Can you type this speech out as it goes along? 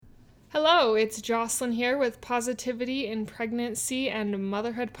Hello, it's Jocelyn here with Positivity in Pregnancy and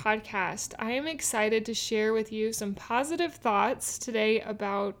Motherhood podcast. I am excited to share with you some positive thoughts today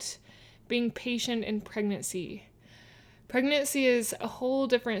about being patient in pregnancy. Pregnancy is a whole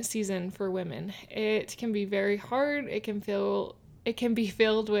different season for women. It can be very hard. It can be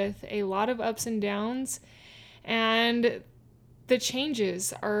filled with a lot of ups and downs, and the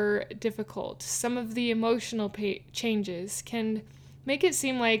changes are difficult. Some of the emotional changes can make it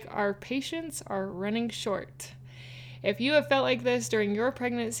seem like our patience are running short. If you have felt like this during your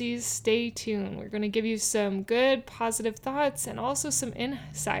pregnancies, stay tuned. We're going to give you some good, positive thoughts and also some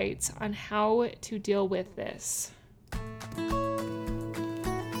insights on how to deal with this.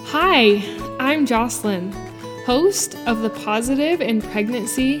 Hi, I'm Jocelyn, host of the Positive in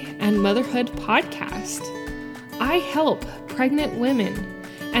Pregnancy and Motherhood podcast. I help pregnant women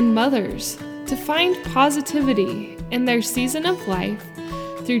and mothers to find positivity in their season of life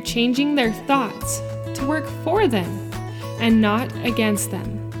through changing their thoughts to work for them and not against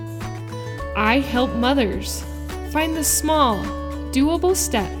them. I help mothers find the small, doable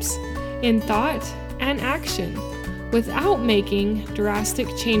steps in thought and action without making drastic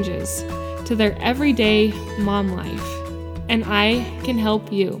changes to their everyday mom life. And I can help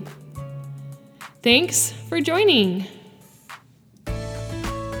you. Thanks for joining.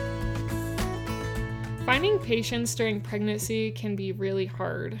 Finding patience during pregnancy can be really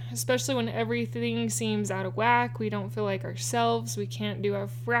hard, especially when everything seems out of whack. We don't feel like ourselves. We can't do a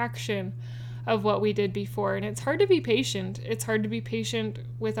fraction of what we did before. And it's hard to be patient. It's hard to be patient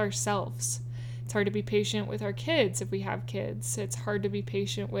with ourselves. It's hard to be patient with our kids if we have kids. It's hard to be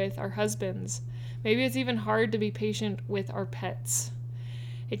patient with our husbands. Maybe it's even hard to be patient with our pets.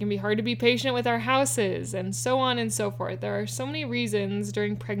 It can be hard to be patient with our houses, and so on and so forth. There are so many reasons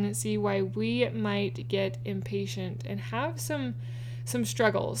during pregnancy why we might get impatient and have some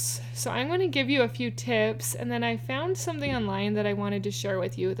struggles. So I'm going to give you a few tips, and then I found something online that I wanted to share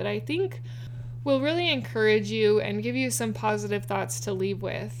with you that I think will really encourage you and give you some positive thoughts to leave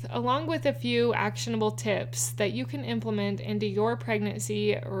with, along with a few actionable tips that you can implement into your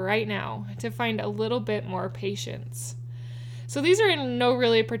pregnancy right now to find a little bit more patience. So these are in no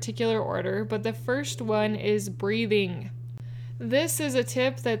really particular order, but the first one is breathing. This is a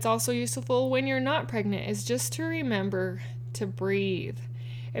tip that's also useful when you're not pregnant, is just to remember to breathe.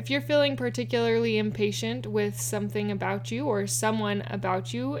 If you're feeling particularly impatient with something about you or someone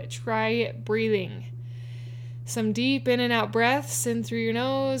about you, try breathing. Some deep in and out breaths, in through your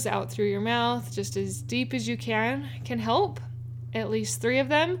nose, out through your mouth, just as deep as you can help. At least 3 of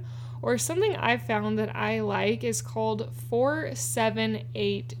them. Or something I've found that I like is called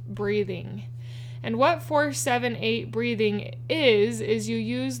 4-7-8 breathing. And what 4-7-8 breathing is you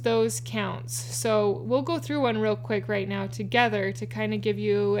use those counts. So we'll go through one real quick right now together to kind of give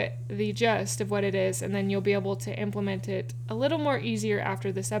you the gist of what it is, and then you'll be able to implement it a little more easier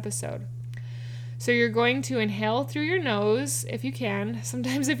after this episode. So you're going to inhale through your nose if you can.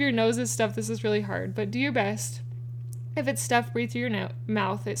 Sometimes if your nose is stuffed, this is really hard, but do your best. If it's stuffed, breathe through your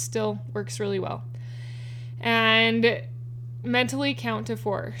mouth. It still works really well. And mentally count to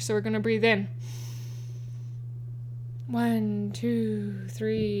 4. So we're going to breathe in. 1, 2,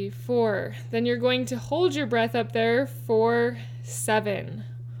 3, 4. Then you're going to hold your breath up there for 7.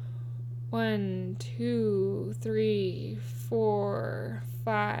 1, 2, 3, 4,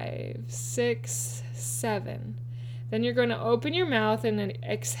 5, 6, 7. Then you're going to open your mouth and then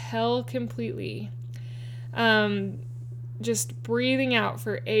exhale completely. Just breathing out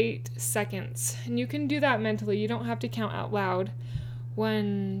for 8 seconds. And you can do that mentally. You don't have to count out loud.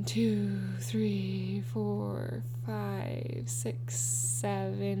 1, 2, 3, 4, 5, 6,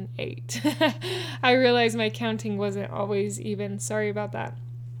 7, 8. I realize my counting wasn't always even. Sorry about that.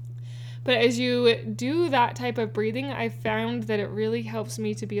 But as you do that type of breathing, I found that it really helps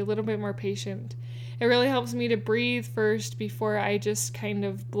me to be a little bit more patient. It really helps me to breathe first before I just kind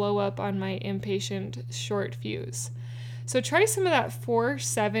of blow up on my impatient short fuse. So try some of that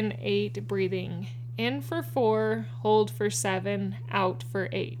 4-7-8 breathing. In for 4, hold for 7, out for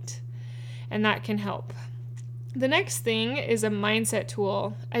 8. And that can help. The next thing is a mindset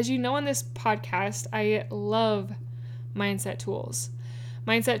tool. As you know on this podcast, I love mindset tools.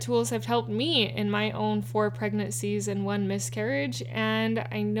 Mindset tools have helped me in my own 4 pregnancies and 1 miscarriage, and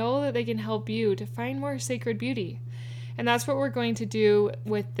I know that they can help you to find more sacred beauty. And that's what we're going to do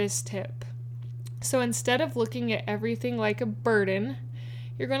with this tip. So instead of looking at everything like a burden,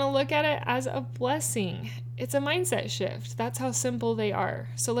 you're going to look at it as a blessing. It's a mindset shift. That's how simple they are.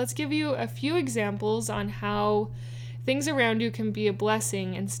 So let's give you a few examples on how things around you can be a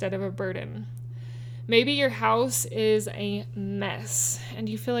blessing instead of a burden. Maybe your house is a mess and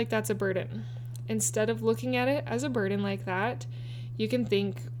you feel like that's a burden. Instead of looking at it as a burden like that, you can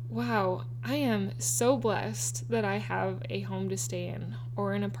think, wow, I am so blessed that I have a home to stay in,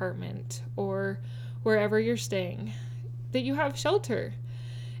 or an apartment, or wherever you're staying, that you have shelter.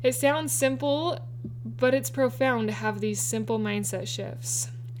 It sounds simple, but it's profound to have these simple mindset shifts.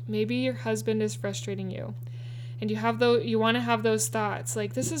 Maybe your husband is frustrating you, and you want to have those thoughts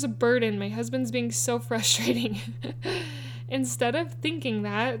like, this is a burden, my husband's being so frustrating. Instead of thinking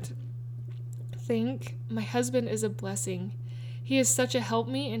that, think, my husband is a blessing. He is such a help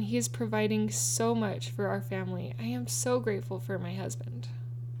me, and he is providing so much for our family. I am so grateful for my husband.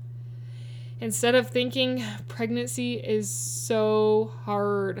 Instead of thinking, pregnancy is so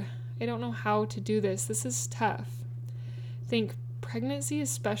hard, I don't know how to do this, this is tough. Think, pregnancy is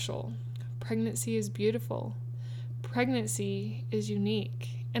special. Pregnancy is beautiful. Pregnancy is unique.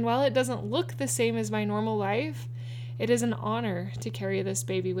 And while it doesn't look the same as my normal life, it is an honor to carry this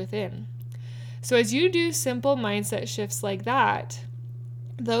baby within. So as you do simple mindset shifts like that,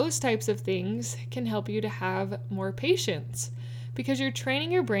 those types of things can help you to have more patience, because you're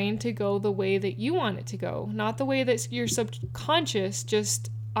training your brain to go the way that you want it to go, not the way that your subconscious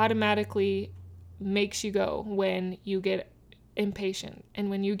just automatically makes you go when you get impatient and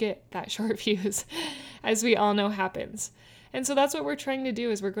when you get that short fuse, as we all know happens. And so that's what we're trying to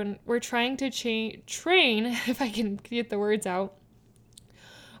do, is we're trying to train, if I can get the words out,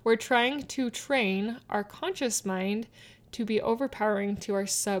 we're trying to train our conscious mind to be overpowering to our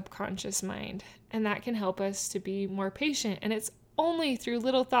subconscious mind. And that can help us to be more patient. And it's only through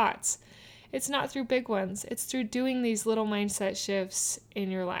little thoughts. It's not through big ones. It's through doing these little mindset shifts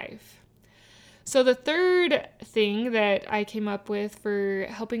in your life. So the third thing that I came up with for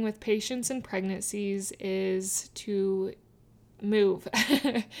helping with patience in pregnancies is to move.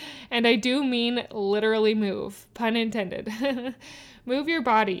 And I do mean literally move, pun intended. Move your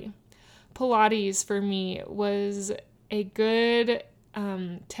body. Pilates for me was a good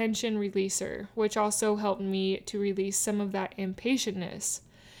tension releaser, which also helped me to release some of that impatientness.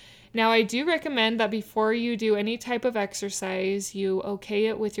 Now, I do recommend that before you do any type of exercise, you okay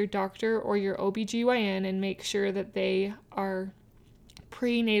it with your doctor or your OBGYN and make sure that they are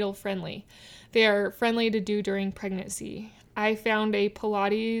prenatal friendly. They are friendly to do during pregnancy. I found a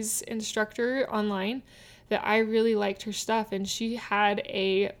Pilates instructor online that I really liked her stuff, and she had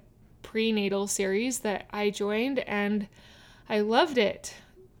a prenatal series that I joined and I loved it.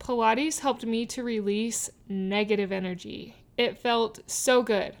 Pilates helped me to release negative energy. It felt so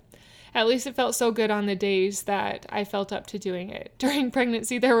good. At least it felt so good on the days that I felt up to doing it. During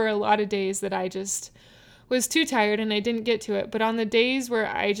pregnancy, there were a lot of days that I just was too tired and I didn't get to it. But on the days where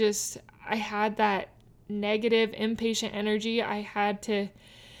I had that negative, impatient energy I had to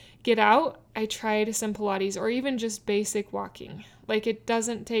get out, I tried some Pilates or even just basic walking. Like, it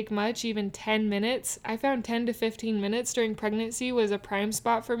doesn't take much, even 10 minutes. I found 10 to 15 minutes during pregnancy was a prime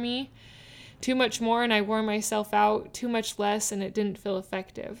spot for me. Too much more and I wore myself out, too much less and it didn't feel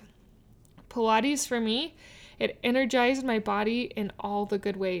effective. Pilates for me, it energized my body in all the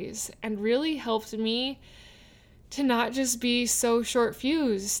good ways and really helped me to not just be so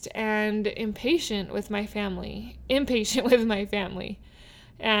short-fused and impatient with my family,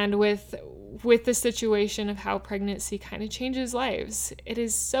 and with the situation of how pregnancy kind of changes lives. It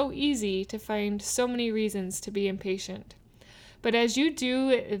is so easy to find so many reasons to be impatient. But as you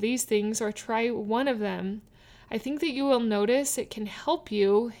do these things or try one of them, I think that you will notice it can help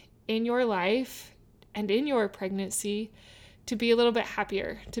you in your life and in your pregnancy to be a little bit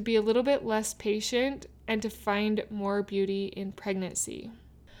happier, to be a little bit less patient, and to find more beauty in pregnancy.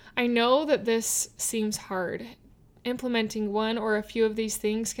 I know that this seems hard. Implementing one or a few of these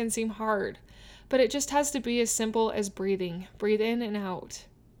things can seem hard, but it just has to be as simple as breathing. Breathe in and out,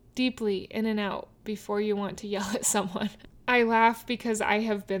 deeply in and out, before you want to yell at someone. I laugh because I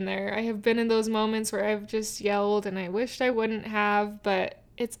have been there. I have been in those moments where I've just yelled and I wished I wouldn't have, but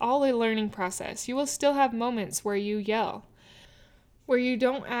it's all a learning process. You will still have moments where you yell, where you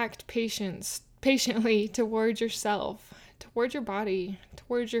don't act patiently towards yourself, towards your body,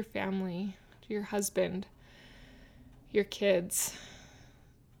 towards your family, to your husband, your kids.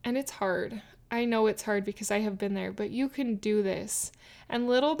 And it's hard. I know it's hard because I have been there, but you can do this. And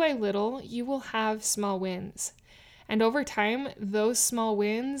little by little, you will have small wins. And over time, those small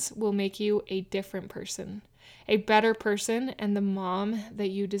wins will make you a different person, a better person, and the mom that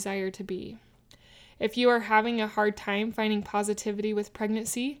you desire to be. If you are having a hard time finding positivity with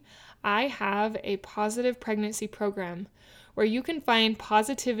pregnancy, I have a positive pregnancy program where you can find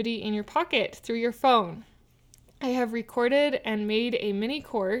positivity in your pocket through your phone. I have recorded and made a mini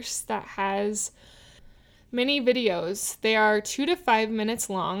course that has mini videos. They are 2 to 5 minutes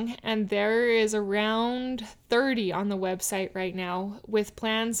long, and there is around 30 on the website right now, with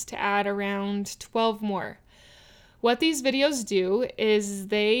plans to add around 12 more. What these videos do is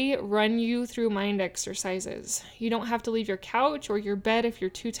they run you through mind exercises. You don't have to leave your couch or your bed if you're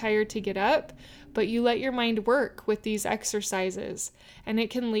too tired to get up, but you let your mind work with these exercises, and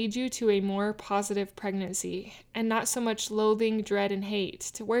it can lead you to a more positive pregnancy and not so much loathing, dread, and hate,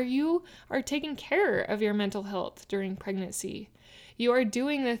 to where you are taking care of your mental health during pregnancy. You are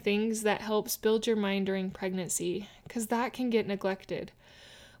doing the things that helps build your mind during pregnancy, because that can get neglected.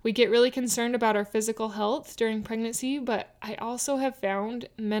 We get really concerned about our physical health during pregnancy, but I also have found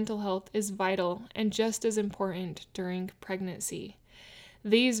mental health is vital and just as important during pregnancy.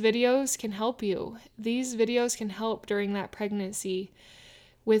 These videos can help you. These videos can help during that pregnancy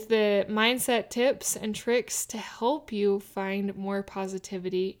with the mindset tips and tricks to help you find more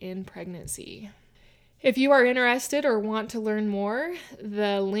positivity in pregnancy. If you are interested or want to learn more,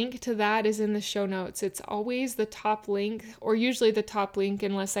 the link to that is in the show notes. It's always the top link, or usually the top link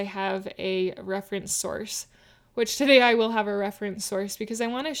unless I have a reference source, which today I will have a reference source because I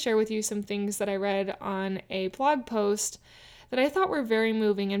want to share with you some things that I read on a blog post that I thought were very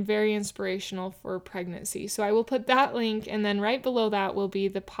moving and very inspirational for pregnancy. So I will put that link, and then right below that will be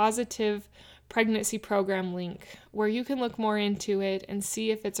the Positive Pregnancy Program link, where you can look more into it and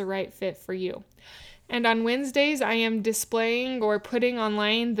see if it's a right fit for you. And on Wednesdays, I am displaying or putting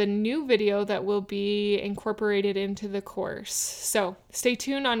online the new video that will be incorporated into the course. So stay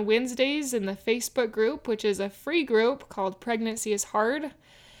tuned on Wednesdays in the Facebook group, which is a free group called Pregnancy is Hard.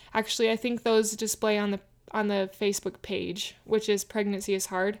 Actually, I think those display on the Facebook page, which is Pregnancy is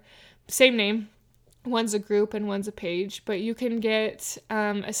Hard. Same name. One's a group and one's a page, but you can get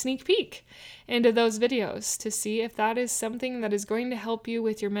a sneak peek into those videos to see if that is something that is going to help you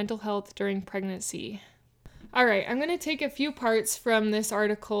with your mental health during pregnancy. All right, I'm going to take a few parts from this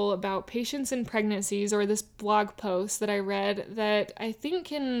article about patience in pregnancies, or this blog post that I read that I think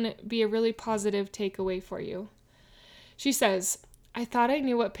can be a really positive takeaway for you. She says, "I thought I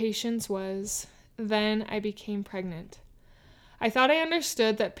knew what patience was, then I became pregnant. I thought I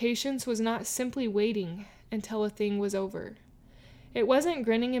understood that patience was not simply waiting until a thing was over. It wasn't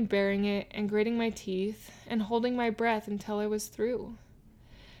grinning and bearing it and gritting my teeth and holding my breath until I was through.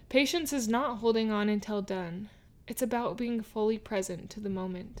 Patience is not holding on until done. It's about being fully present to the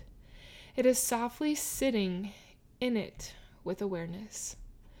moment. It is softly sitting in it with awareness.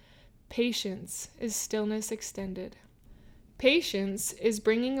 Patience is stillness extended. Patience is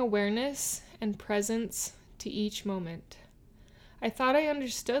bringing awareness and presence to each moment. I thought I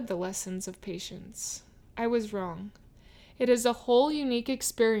understood the lessons of patience. I was wrong. It is a whole unique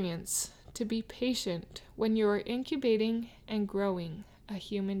experience to be patient when you are incubating and growing a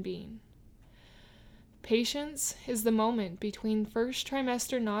human being. Patience is the moment between first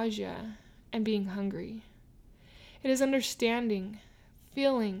trimester nausea and being hungry. It is understanding,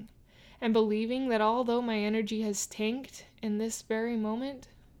 feeling, and believing that although my energy has tanked in this very moment,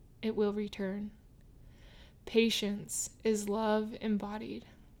 it will return. Patience is love embodied.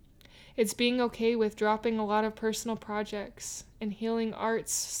 It's being okay with dropping a lot of personal projects and healing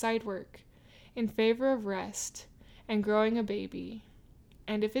arts side work in favor of rest and growing a baby,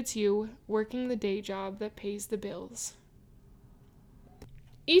 and if it's you, working the day job that pays the bills.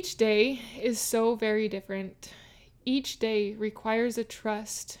 Each day is so very different. Each day requires a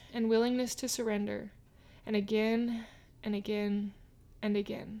trust and willingness to surrender, and again and again and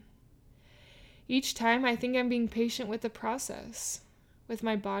again. Each time I think I'm being patient with the process, with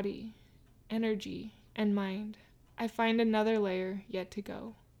my body, energy, and mind. I find another layer yet to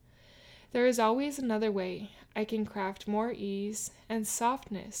go. There is always another way I can craft more ease and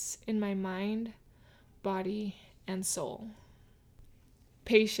softness in my mind, body, and soul.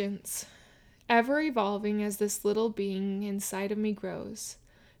 Patience, ever evolving as this little being inside of me grows.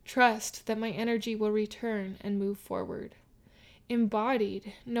 Trust that my energy will return and move forward.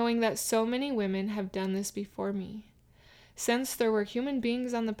 Embodied, knowing that so many women have done this before me. Since there were human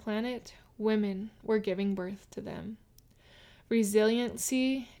beings on the planet, women were giving birth to them.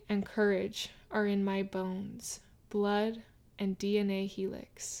 Resiliency and courage are in my bones, blood, and DNA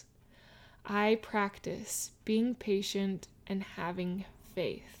helix. I practice being patient and having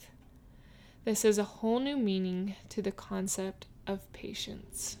faith. This is a whole new meaning to the concept of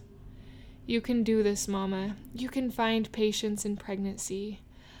patience. You can do this, Mama. You can find patience in pregnancy.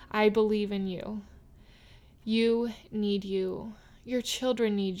 I believe in you. You need you. Your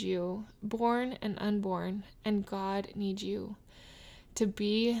children need you, born and unborn, and God needs you. to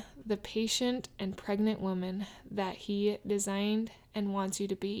be the patient and pregnant woman that He designed and wants you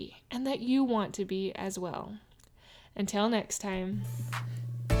to be, and that you want to be as well. Until next time.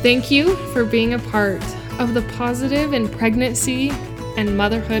 Thank you for being a part of the Positive in Pregnancy and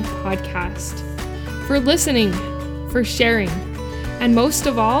Motherhood podcast, for listening, for sharing, and most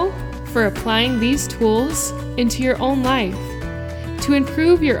of all, for applying these tools into your own life to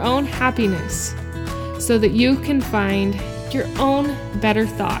improve your own happiness so that you can find your own better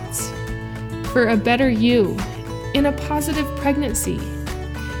thoughts for a better you in a positive pregnancy,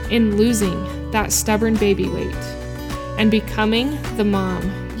 in losing that stubborn baby weight, and becoming the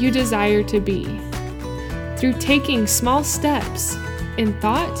mom you desire to be through taking small steps in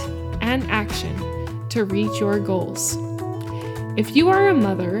thought and action to reach your goals. If you are a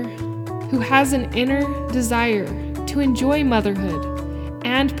mother who has an inner desire to enjoy motherhood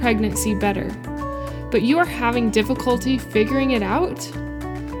and pregnancy better, but you are having difficulty figuring it out,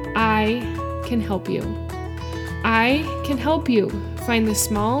 I can help you. I can help you find the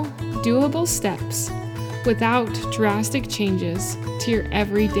small, doable steps without drastic changes to your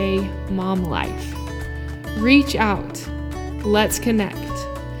everyday mom life. Reach out, let's connect,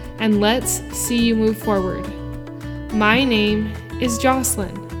 and let's see you move forward. My name is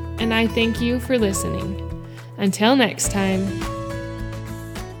Jocelyn, and I thank you for listening. Until next time.